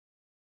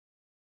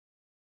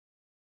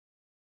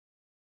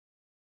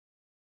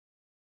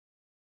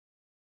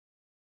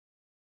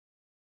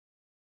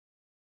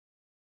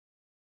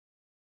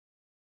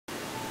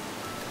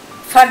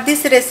For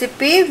this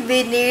recipe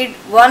we need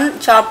 1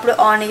 chopped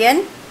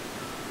onion,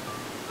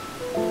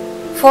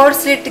 4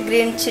 slit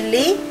green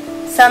chilli,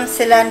 some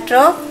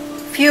cilantro,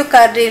 few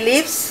curry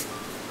leaves,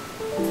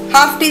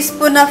 half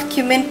teaspoon of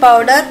cumin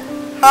powder,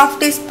 half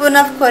teaspoon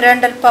of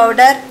coriander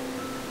powder,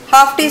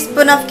 half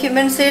teaspoon of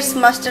cumin seeds,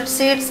 mustard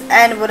seeds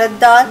and urad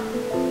dhal,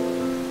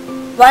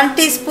 1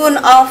 teaspoon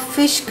of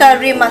fish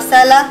curry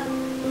masala,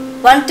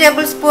 1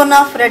 tablespoon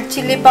of red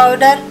chilli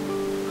powder,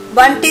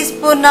 1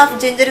 teaspoon of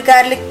ginger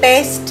garlic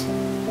paste,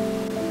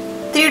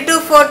 3 to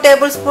 4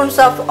 tablespoons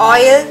of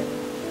oil,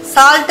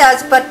 salt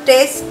as per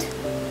taste,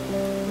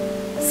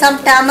 some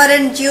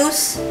tamarind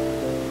juice,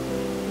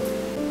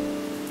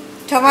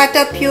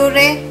 tomato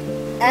puree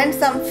and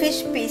some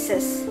fish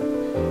pieces.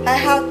 I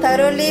have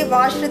thoroughly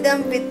washed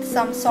them with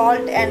some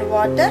salt and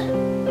water.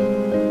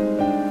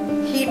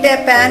 Heat a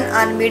pan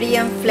on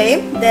medium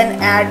flame,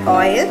 then add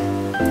oil.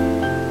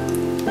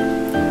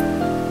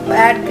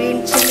 Add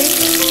green chilli.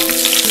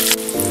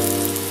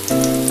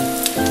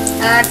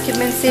 Add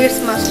cumin seeds,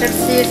 mustard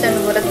seeds and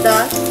urad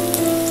dhal.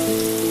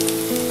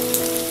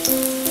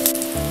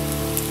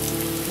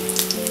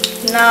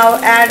 Now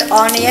add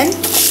onion.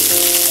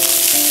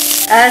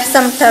 Add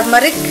some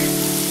turmeric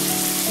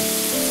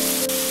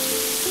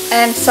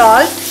and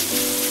salt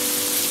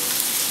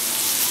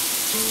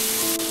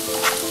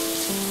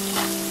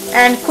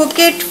and cook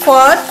it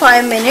for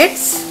 5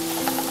 minutes.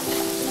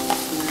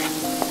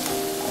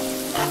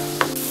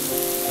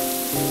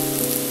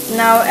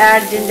 Now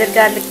add ginger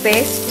garlic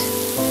paste.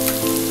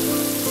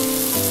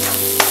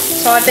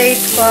 Saute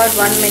it for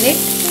 1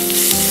 minute.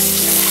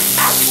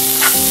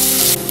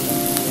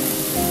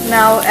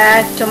 Now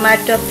add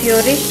tomato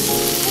puree.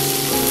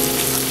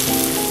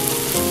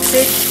 Mix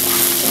it.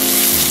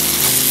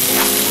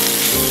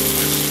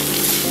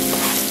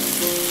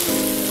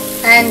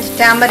 And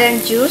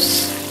tamarind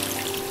juice.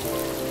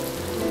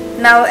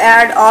 Now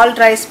add all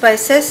dry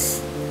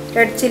spices,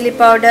 red chilli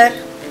powder,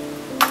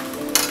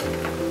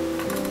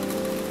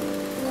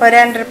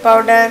 coriander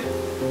powder,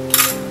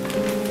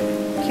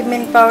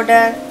 cumin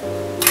powder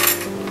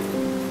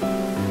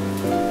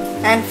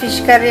and fish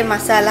curry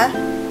masala.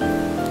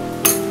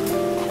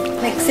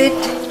 Mix it.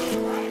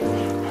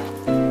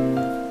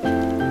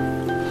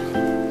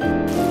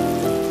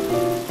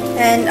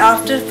 And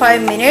after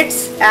 5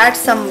 minutes add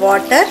some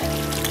water.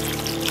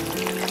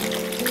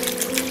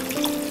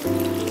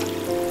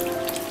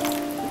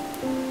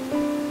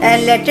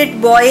 And let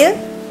it boil.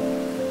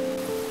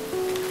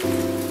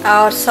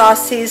 Our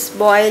sauce is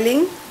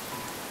boiling.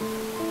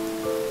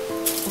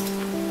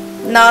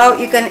 Now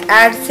you can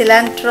add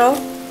cilantro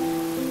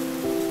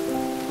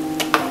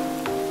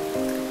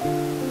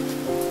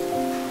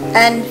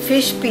and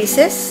fish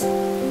pieces.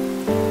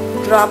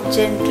 Drop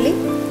gently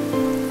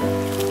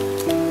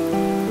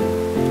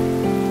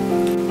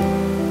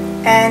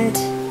and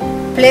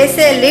place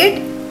a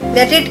lid.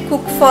 Let it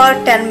cook for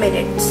 10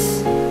 minutes.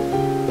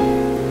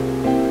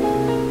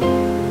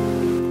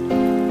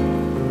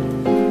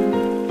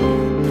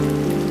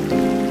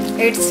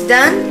 It's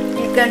done.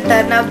 You can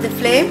turn off the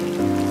flame.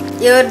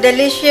 Your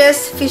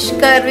delicious fish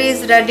curry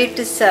is ready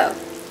to serve.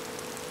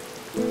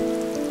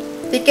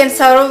 We can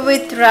serve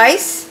with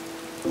rice.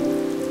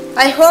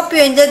 I hope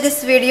you enjoyed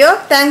this video.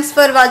 Thanks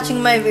for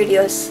watching my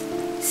videos.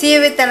 See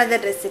you with another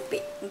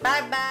recipe.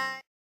 Bye bye.